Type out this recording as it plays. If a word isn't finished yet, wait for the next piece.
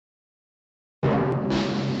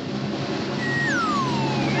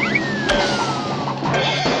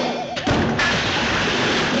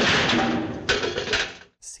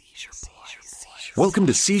Welcome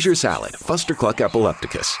to Seizure Salad, Fustercluck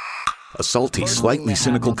epilepticus. A salty, slightly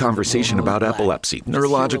cynical conversation about epilepsy,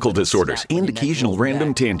 neurological disorders, and occasional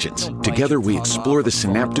random tangents. Together we explore the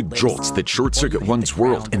synaptic jolts that short-circuit one's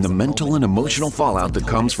world and the mental and emotional fallout that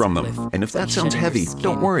comes from them. And if that sounds heavy,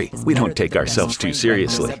 don't worry. We don't take ourselves too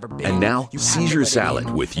seriously. And now, Seizure Salad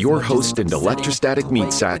with your host and electrostatic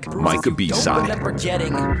meat sack, Micah B-Side.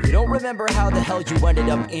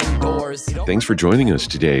 Thanks for joining us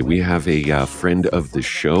today. We have a friend of the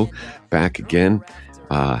show back again.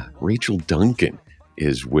 Rachel Duncan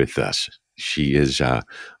is with us. She is, an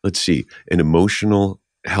emotional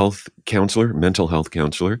health counselor, mental health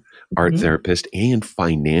counselor, art therapist, and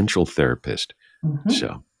financial therapist.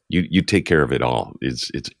 So you take care of it all.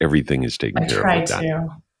 It's everything is taken care of. I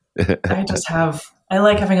try to. I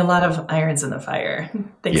like having a lot of irons in the fire.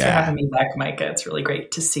 Thanks for having me back, Micah. It's really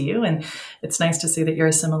great to see you. And it's nice to see that your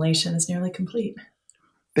assimilation is nearly complete.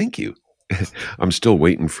 Thank you. I'm still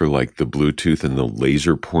waiting for like the Bluetooth and the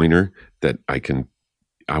laser pointer that I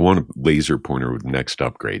want a laser pointer with next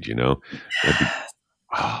upgrade, you know?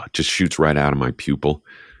 Just shoots right out of my pupil.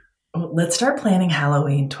 Well, let's start planning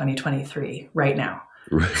Halloween 2023 right now.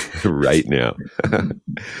 Right now.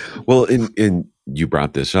 Well, and you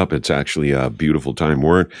brought this up. It's actually a beautiful time.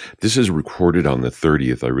 This is recorded on the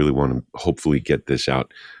 30th. I really want to hopefully get this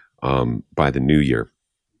out by the new year.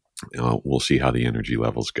 We'll see how the energy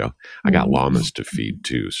levels go. I got llamas to feed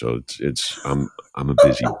too, so I'm a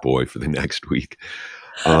busy boy for the next week.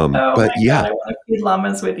 God, I want to feed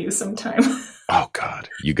llamas with you sometime. Oh God,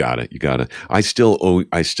 you got it. I still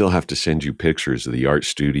have to send you pictures of the art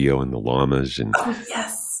studio and the llamas. And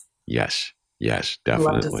yes, definitely.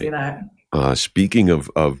 Love to see that. Speaking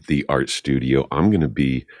of the art studio, I'm going to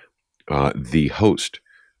be the host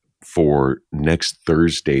for next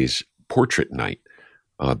Thursday's portrait night.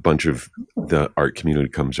 A bunch of the art community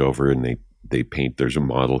comes over and they paint. There's a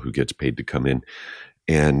model who gets paid to come in.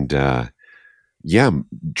 And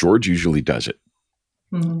George usually does it.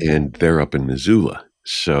 And they're up in Missoula.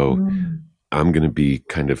 So I'm going to be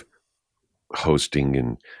kind of hosting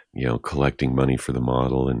and, collecting money for the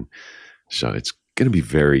model. And so it's going to be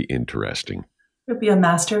very interesting. You'll be a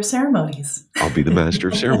master of ceremonies. I'll be the master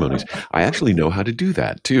of ceremonies. I actually know how to do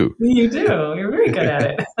that too. You do. You're very good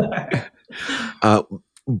at it.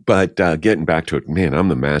 But getting back to it, man, I'm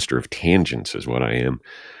the master of tangents is what I am.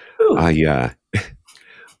 Ooh.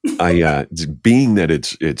 Being that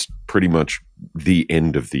it's pretty much the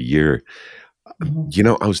end of the year,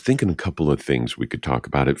 I was thinking a couple of things we could talk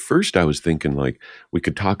about. At first, I was thinking like we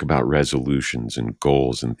could talk about resolutions and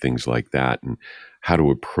goals and things like that and how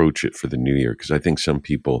to approach it for the new year. Because I think some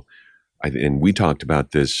people, and we talked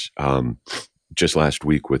about this just last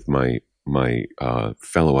week with my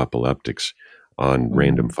fellow epileptics on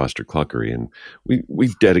random Fustercluckery, and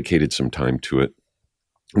we've dedicated some time to it.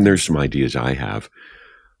 And there's some ideas I have,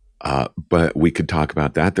 but we could talk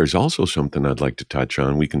about that. There's also something I'd like to touch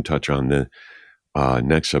on. We can touch on the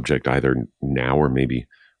next subject either now or maybe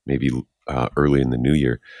early in the new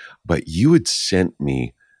year. But you had sent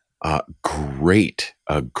me a great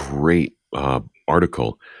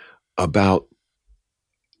article about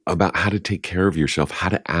how to take care of yourself, how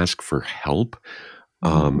to ask for help.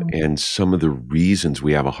 And some of the reasons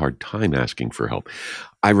we have a hard time asking for help.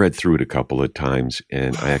 I read through it a couple of times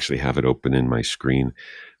and I actually have it open in my screen,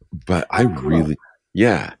 but I really,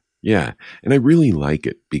 and I really like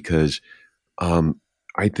it because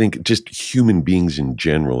I think just human beings in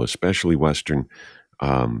general, especially Western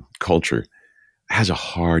culture, has a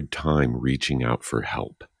hard time reaching out for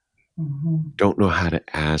help. Don't know how to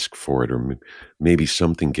ask for it, or maybe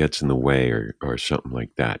something gets in the way or something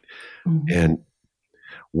like that. And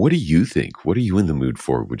what do you think? What are you in the mood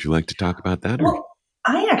for? Would you like to talk about that? Well,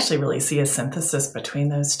 I actually really see a synthesis between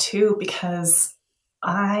those two because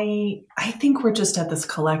I think we're just at this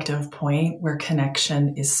collective point where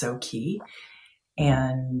connection is so key.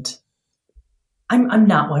 And I'm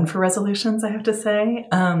not one for resolutions, I have to say.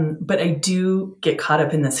 But I do get caught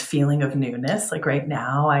up in this feeling of newness. Like right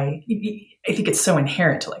now, I think it's so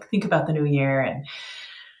inherent to like think about the new year and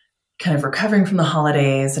kind of recovering from the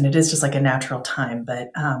holidays, and it is just like a natural time. But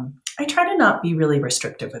I try to not be really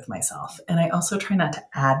restrictive with myself, and I also try not to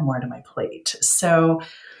add more to my plate. So,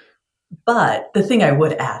 but the thing I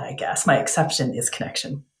would add, I guess, my exception is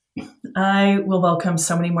connection. I will welcome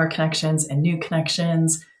so many more connections and new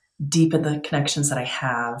connections, deepen the connections that I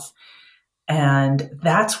have. And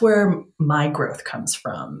that's where my growth comes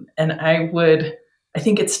from. And I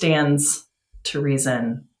think it stands to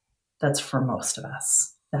reason that's for most of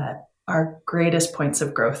us, that our greatest points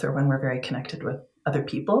of growth are when we're very connected with other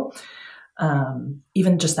people.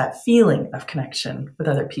 even just that feeling of connection with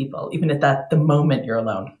other people, even at the moment you're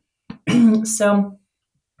alone. So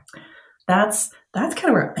that's kind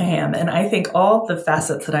of where I am. And I think all the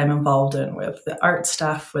facets that I'm involved in, with the art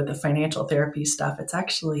stuff, with the financial therapy stuff,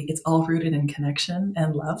 it's all rooted in connection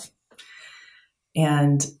and love.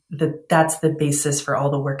 And that's the basis for all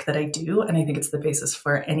the work that I do. And I think it's the basis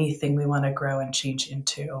for anything we want to grow and change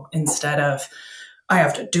into, instead of, I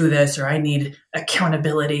have to do this, or I need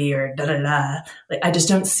accountability, or da da da. Like, I just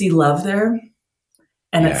don't see love there.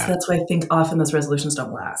 And that's why I think often those resolutions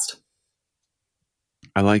don't last.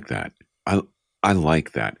 I like that. I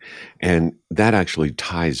like that. And that actually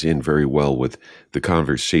ties in very well with the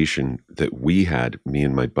conversation that we had, me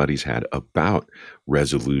and my buddies had, about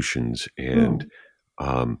resolutions. And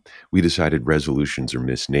we decided resolutions are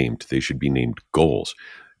misnamed. They should be named goals.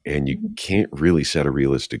 And you can't really set a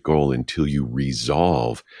realistic goal until you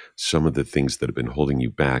resolve some of the things that have been holding you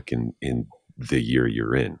back in the year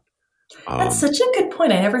you're in. That's such a good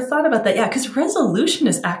point. I never thought about that. Yeah, because resolution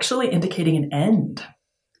is actually indicating an end.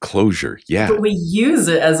 Closure, yeah. But we use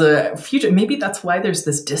it as a future. Maybe that's why there's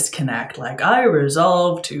this disconnect. Like, I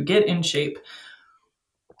resolve to get in shape.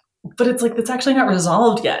 But it's like, that's actually not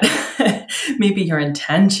resolved yet. Maybe your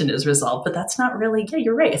intention is resolved, but that's not really, yeah,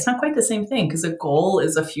 you're right. It's not quite the same thing, because a goal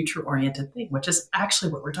is a future-oriented thing, which is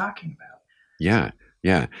actually what we're talking about. Yeah,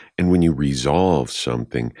 yeah. And when you resolve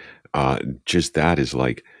something, just that is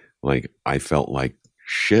like I felt like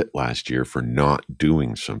shit last year for not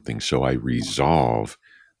doing something. So I resolve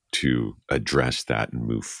to address that and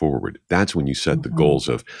move forward. That's when you set the goals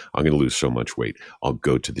of, I'm going to lose so much weight, I'll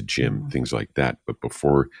go to the gym, things like that. But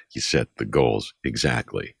before you set the goals,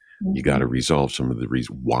 exactly, you got to resolve some of the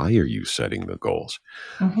reasons. Why are you setting the goals?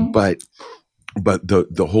 But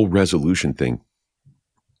the whole resolution thing,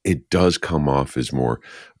 it does come off as more,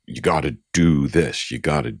 you got to do this, you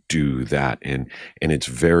got to do that. And it's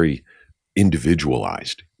very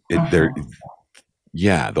individualized. The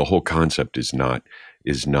whole concept is not,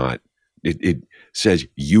 it says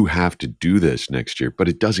you have to do this next year, but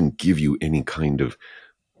it doesn't give you any kind of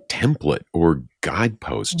template or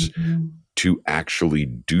guideposts to actually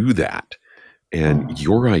do that. And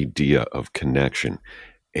your idea of connection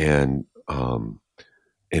and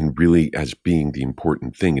really as being the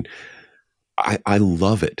important thing, and I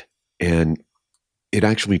love it. And it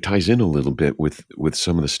actually ties in a little bit with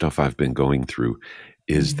some of the stuff I've been going through,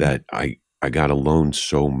 is that I got alone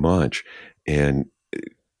so much, and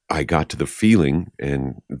I got to the feeling,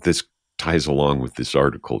 and this ties along with this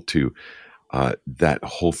article too, that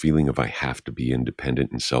whole feeling of I have to be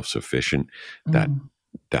independent and self-sufficient,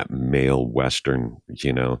 that male Western,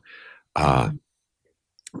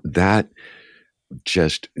 that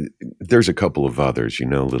just, there's a couple of others,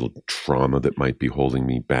 little trauma that might be holding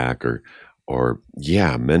me back, or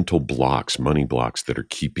mental blocks, money blocks that are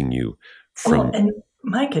keeping you from. Well, and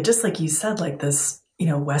Micah, just like you said, like this,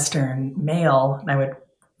 Western male, and I would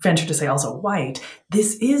venture to say also white,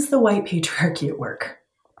 this is the white patriarchy at work.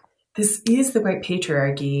 This is the white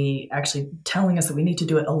patriarchy actually telling us that we need to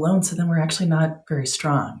do it alone, so then we're actually not very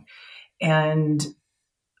strong. And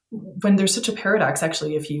when there's such a paradox,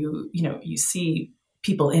 actually, if you see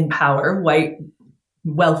people in power, white,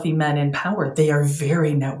 wealthy men in power, they are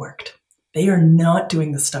very networked. They are not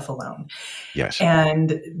doing this stuff alone. Yes.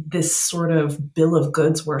 And this sort of bill of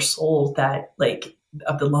goods we're sold, that like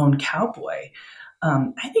of the lone cowboy,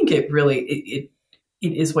 I think it really,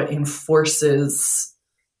 it is what enforces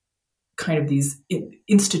kind of these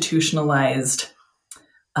institutionalized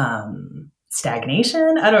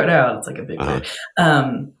stagnation. I don't know. It's like a big word.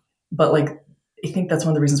 But like, I think that's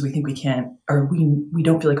one of the reasons we think we can't, or we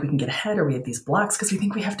don't feel like we can get ahead, or we have these blocks, because we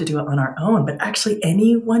think we have to do it on our own. But actually,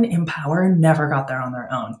 anyone in power never got there on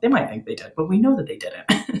their own. They might think they did, but we know that they didn't.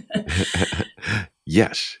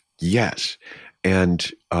 Yes. And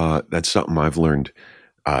that's something I've learned,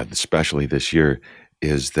 especially this year,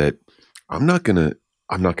 is that I'm not gonna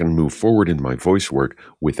move forward in my voice work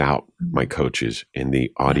without my coaches and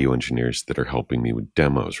the audio engineers that are helping me with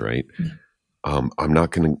demos, right? I'm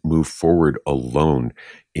not going to move forward alone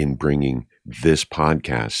in bringing this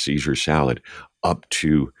podcast, Seizure Salad, up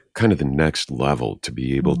to kind of the next level to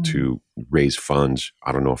be able to raise funds.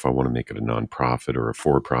 I don't know if I want to make it a nonprofit or a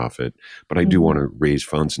for-profit, but I do want to raise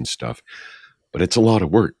funds and stuff. But it's a lot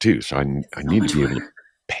of work too, so I need to be able to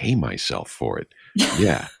pay myself for it.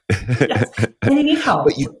 Yeah. Yes. And you need help.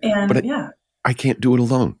 I can't do it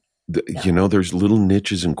alone. There's little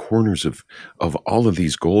niches and corners of all of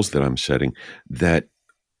these goals that I'm setting that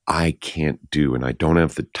I can't do. And I don't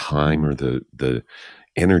have the time or the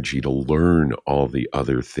energy to learn all the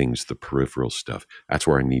other things, the peripheral stuff. That's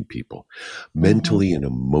where I need people. Mentally and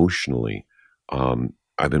emotionally,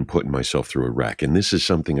 I've been putting myself through a wreck. And this is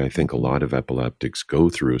something I think a lot of epileptics go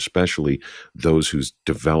through, especially those who's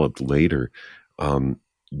developed later.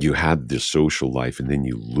 You had this social life and then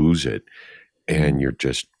you lose it and you're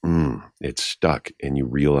just, it's stuck. And you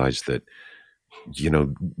realize that,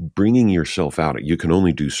 bringing yourself out, you can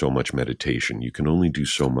only do so much meditation. You can only do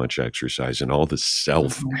so much exercise and all the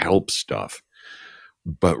self-help stuff.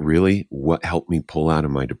 But really, what helped me pull out of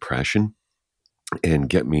my depression and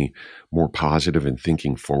get me more positive and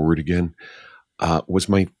thinking forward again was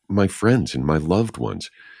my friends and my loved ones.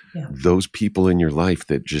 Yeah. Those people in your life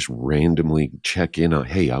that just randomly check in on,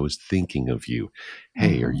 hey, I was thinking of you.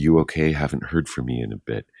 Hey, are you okay? Haven't heard from you in a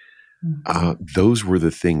bit. Those were the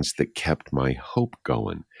things that kept my hope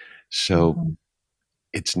going. So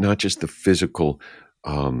it's not just the physical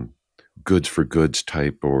goods for goods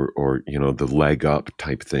type or the leg up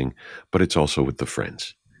type thing, but it's also with the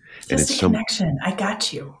friends. Just a connection. I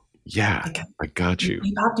got you. Yeah, I got you.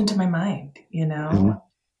 You popped into my mind, Mm-hmm.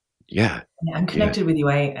 Yeah. I'm connected with you.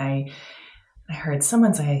 I heard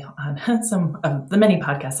someone say on some of the many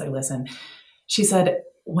podcasts I listen, she said,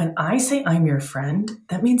 when I say I'm your friend,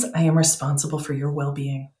 that means I am responsible for your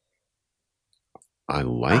well-being. I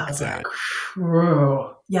like that.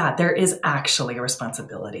 Like, yeah, there is actually a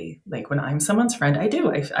responsibility. Like when I'm someone's friend, I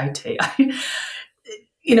do. I take,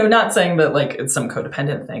 not saying that like it's some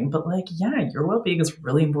codependent thing, but like, yeah, your well-being is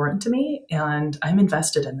really important to me and I'm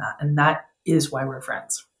invested in that. And that is why we're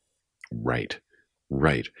friends. Right.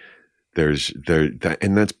 And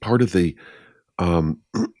that's part of the,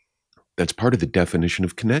 that's part of the definition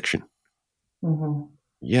of connection. Mm-hmm.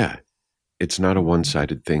 Yeah. It's not a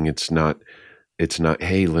one-sided thing. It's not,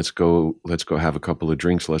 hey, let's go have a couple of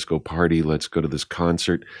drinks. Let's go party. Let's go to this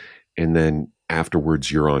concert. And then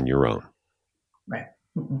afterwards you're on your own. Right.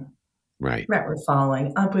 Mm-mm. Right. We're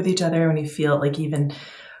following up with each other when you feel like even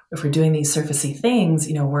if we're doing these surfacey things,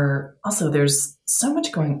 there's so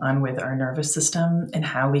much going on with our nervous system and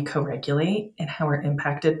how we co-regulate and how we're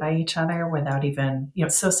impacted by each other without even,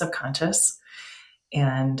 it's so subconscious.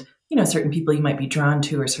 And, certain people you might be drawn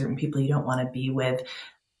to or certain people you don't want to be with.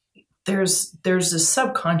 There's a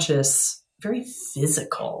subconscious, very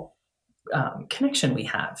physical connection we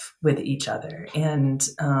have with each other. And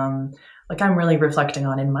I'm really reflecting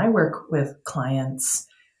on in my work with clients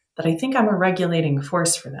that I think I'm a regulating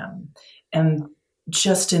force for them. And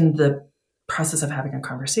just in the process of having a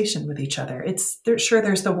conversation with each other,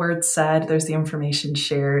 there's the words said, there's the information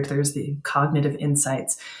shared, there's the cognitive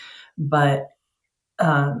insights, but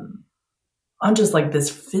on just like this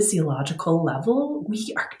physiological level,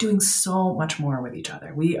 we are doing so much more with each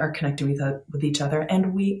other. We are connecting with each other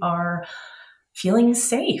and we are feeling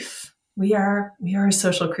safe. We are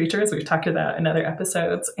social creatures. We've talked about in other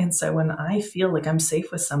episodes. And so when I feel like I'm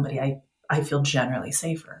safe with somebody, I feel generally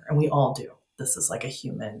safer. And we all do. This is like a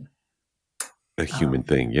human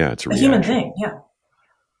thing. Yeah. It's a human thing. Yeah.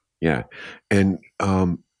 Yeah. And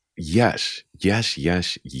yes.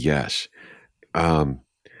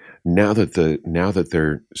 Now that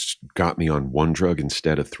they're got me on one drug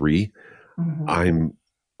instead of three, I'm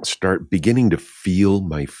beginning to feel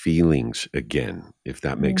my feelings again, if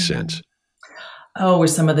that makes sense. Oh, were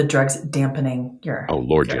some of the drugs dampening your? Oh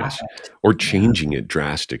Lord, yes, affect? Or changing it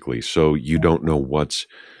drastically, so you don't know what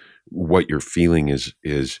you're feeling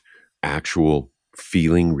is actual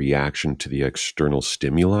feeling reaction to the external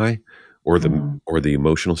stimuli, or the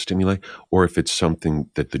emotional stimuli, or if it's something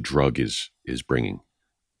that the drug is bringing.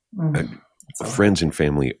 Friends and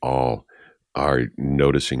family all are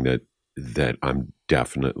noticing that I'm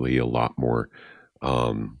definitely a lot more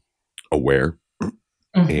aware,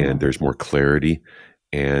 and there's more clarity,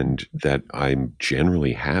 and that I'm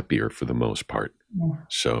generally happier for the most part.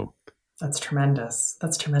 So that's tremendous.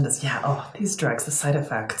 Yeah. Oh, these drugs, the side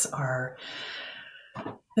effects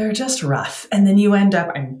they're just rough. And then you end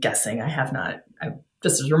up, I'm guessing,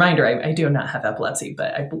 just as a reminder, I do not have epilepsy,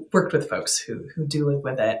 but I've worked with folks who do live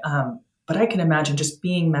with it. But I can imagine just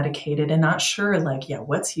being medicated and not sure,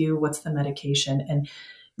 what's the medication? And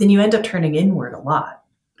then you end up turning inward a lot,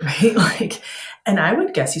 right? And I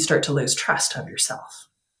would guess you start to lose trust of yourself.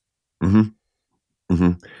 You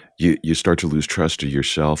start to lose trust of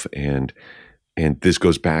yourself. And this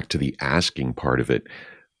goes back to the asking part of it.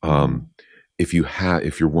 If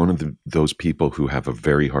you're one of those people who have a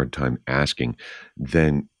very hard time asking,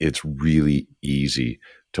 then it's really easy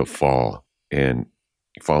to fall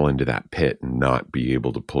into that pit and not be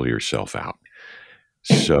able to pull yourself out.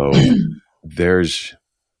 So there's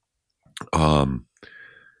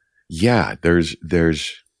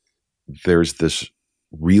this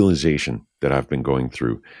realization that I've been going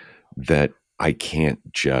through that I can't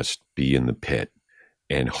just be in the pit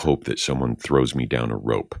and hope that someone throws me down a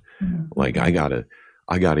rope. Mm-hmm. Like I gotta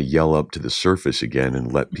yell up to the surface again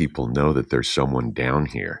and let people know that there's someone down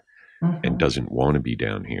here and doesn't want to be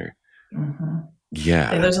down here.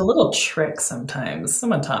 Yeah. And there's a little trick sometimes.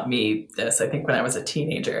 Someone taught me this, I think, when I was a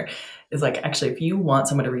teenager, is like, actually, if you want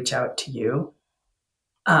someone to reach out to you,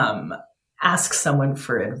 ask someone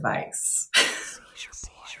for advice.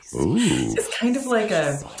 Ooh. It's kind of like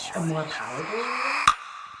a more palatable.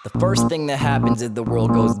 The first thing that happens is the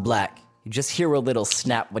world goes black. You just hear a little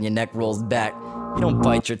snap when your neck rolls back. You don't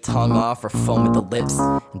bite your tongue off or foam at the lips.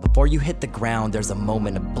 And before you hit the ground, there's a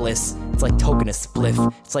moment of bliss. It's like toking a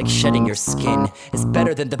spliff. It's like shedding your skin. It's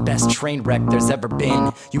better than the best train wreck there's ever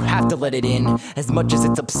been. You have to let it in, as much as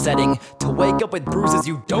it's upsetting to wake up with bruises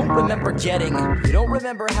you don't remember getting. You don't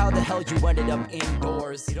remember how the hell you ended up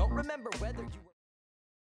indoors. You don't remember whether you were...